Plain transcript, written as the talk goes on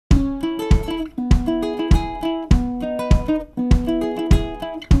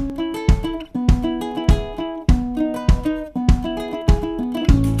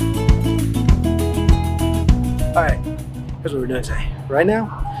right now,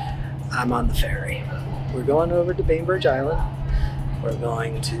 I'm on the ferry. We're going over to Bainbridge Island. We're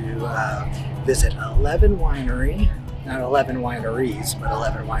going to visit 11 Winery, not 11 wineries, but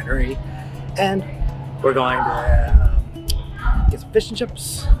 11 Winery. And we're going to get some fish and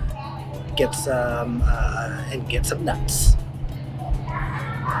chips, get some nuts.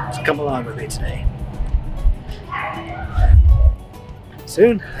 So come along with me today.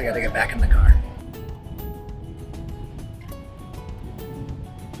 Soon, I gotta get back in the car.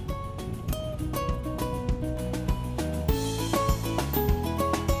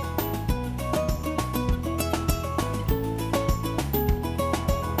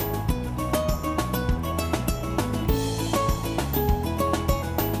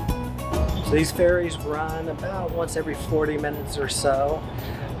 So these ferries run about once every 40 minutes or so.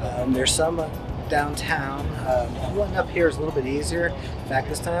 There's some downtown. One up here is a little bit easier. In fact,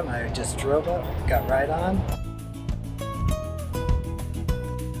 this time I just drove up, got right on.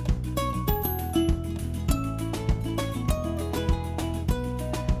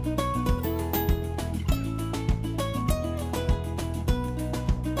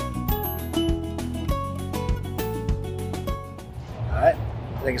 Alright,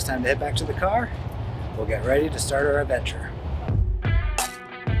 I think it's time to head back to the car. We'll get ready to start our adventure.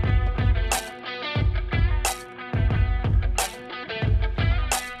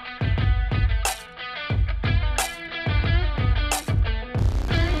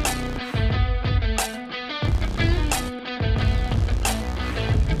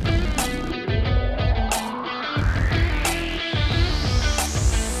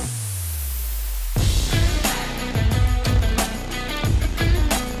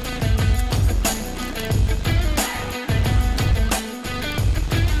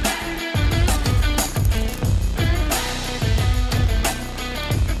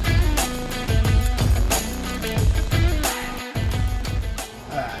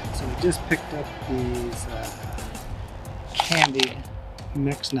 Just picked up these candied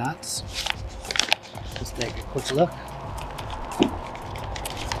mixed nuts. Let's take a quick look.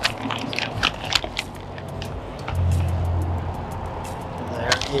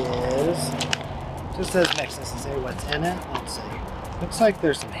 There is, just says mixed, doesn't say what's in it. Let's see. Looks like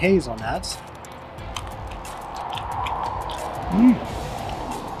there's some hazelnuts.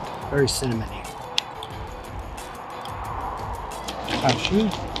 Very cinnamony.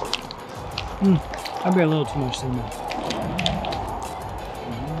 Cashews. That'd be a little too much cinnamon.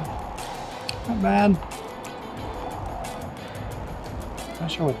 Not bad.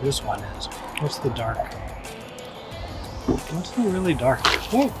 Not sure what this one is. What's the dark? What's the really dark?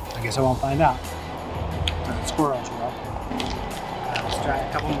 Oh, I guess I won't find out. Squirrels will. Let's try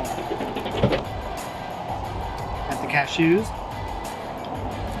a couple more. Got the cashews.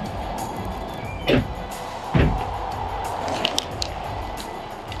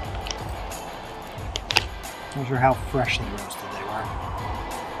 Not sure how freshly roasted they were.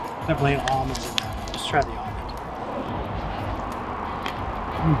 Definitely an almond in that. Let's try the almond.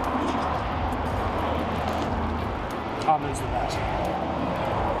 Almond's the best.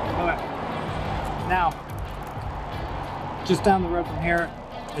 Okay. Now, just down the road from here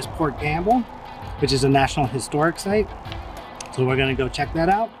is Port Gamble, which is a National Historic Site. So we're going to go check that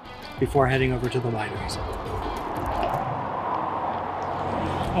out before heading over to the wineries.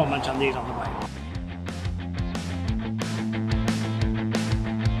 Oh, munch on these on the way.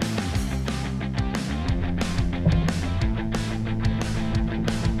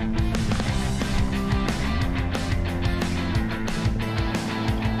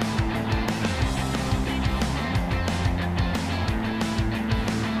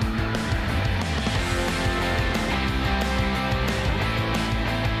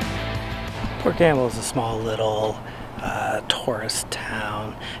 Port Gamble is a small little tourist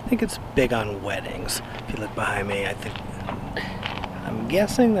town. I think it's big on weddings. If you look behind me, I'm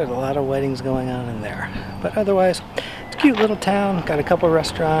guessing there's a lot of weddings going on in there. But otherwise, it's a cute little town. Got a couple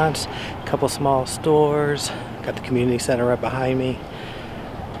restaurants, a couple small stores. Got the community center right behind me.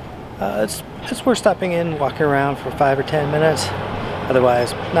 It's worth stopping in, walking around for 5 or 10 minutes.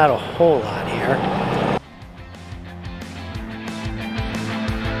 Otherwise, not a whole lot here.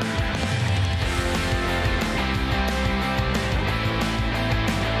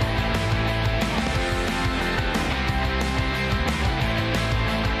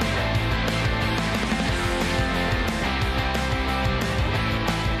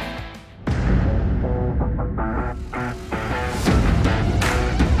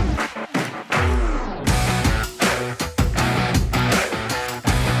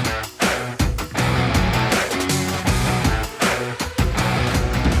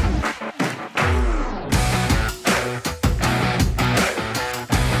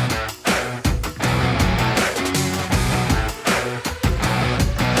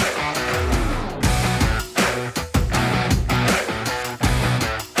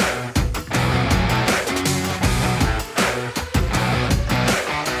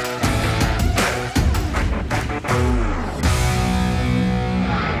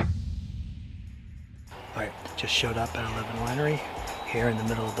 just showed up at 11 Winery here in the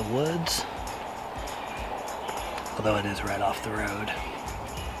middle of the woods, although it is right off the road.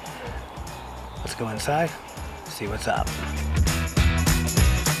 Let's go inside, see what's up.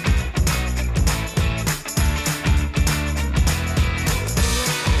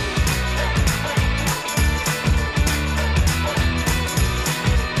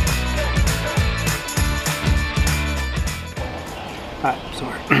 Alright, so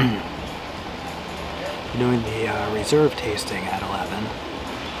we're doing the reserve tasting at 11.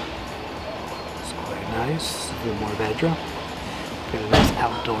 It's quite nice, a little more bedroom. Got a nice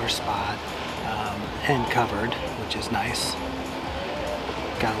outdoor spot, and covered, which is nice.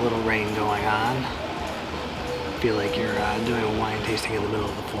 Got a little rain going on. Feel like you're doing a wine tasting in the middle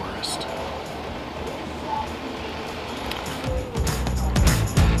of the forest.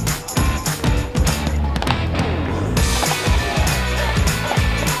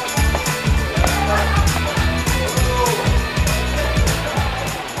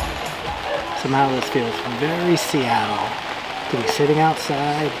 Somehow this feels very Seattle, to be sitting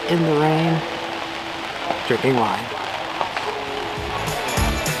outside in the rain, drinking wine.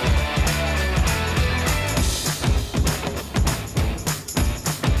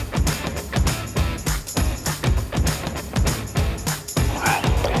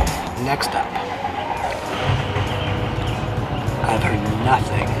 Next up, I've heard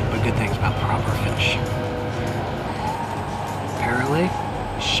nothing but good things about proper fish. Apparently,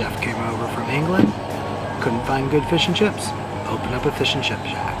 chef came over from England, couldn't find good fish and chips, opened up a fish and chip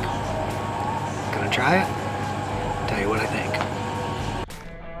shack. Gonna try it, tell you what I think.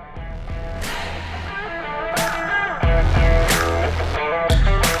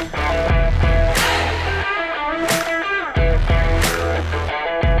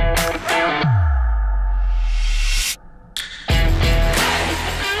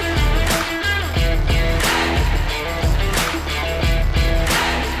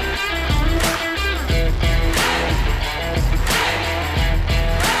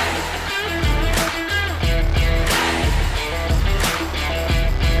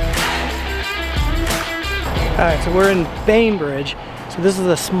 Alright, so we're in Bainbridge. So this is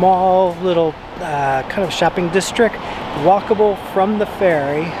a small little kind of shopping district, walkable from the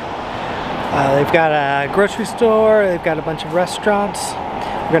ferry. They've got a grocery store, they've got a bunch of restaurants.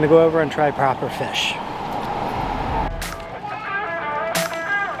 We're gonna go over and try proper fish.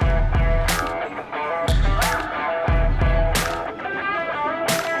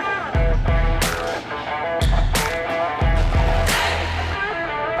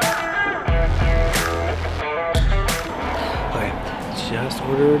 Just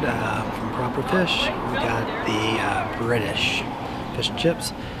ordered from Proper Fish. We got the British fish and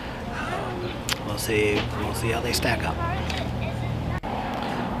chips. We'll see how they stack up.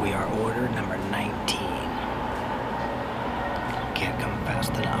 We are order number 19. Can't come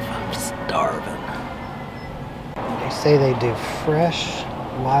fast enough. I'm starving. They say they do fresh,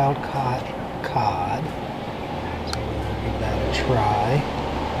 wild-caught cod. So we'll give that a try.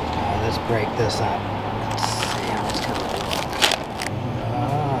 Let's break this up. Let's see how it's going to look.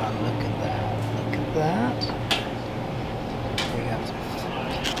 That. We got some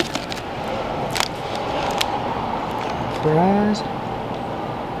fries.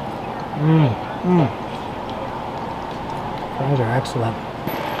 Fries are excellent.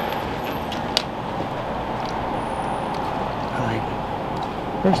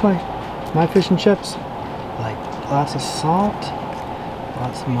 Personally, my fish and chips, like lots of salt,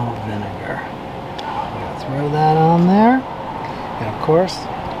 lots of malt vinegar. I'm gonna throw that on there, and of course,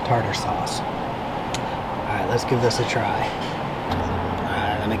 tartar sauce. Alright, let's give this a try.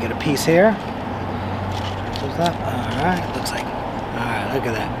 Alright, let me get a piece here. What's that? Alright, looks like. Alright, look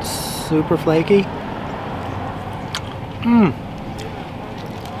at that. Super flaky.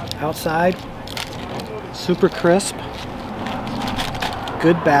 Outside, super crisp.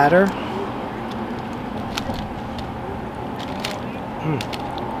 Good batter.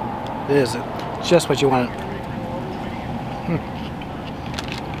 It is just what you want.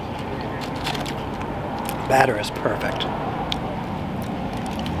 Batter is perfect.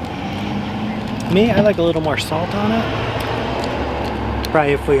 Me, I like a little more salt on it.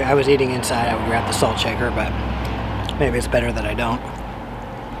 Probably if I was eating inside, I would grab the salt shaker, but maybe it's better that I don't.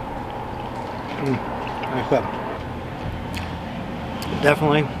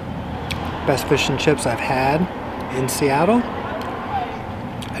 Definitely best fish and chips I've had in Seattle.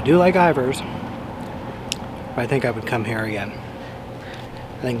 I do like Ivar's, but I think I would come here again.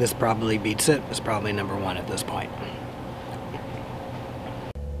 I think this probably beats it. It's probably #1 at this point.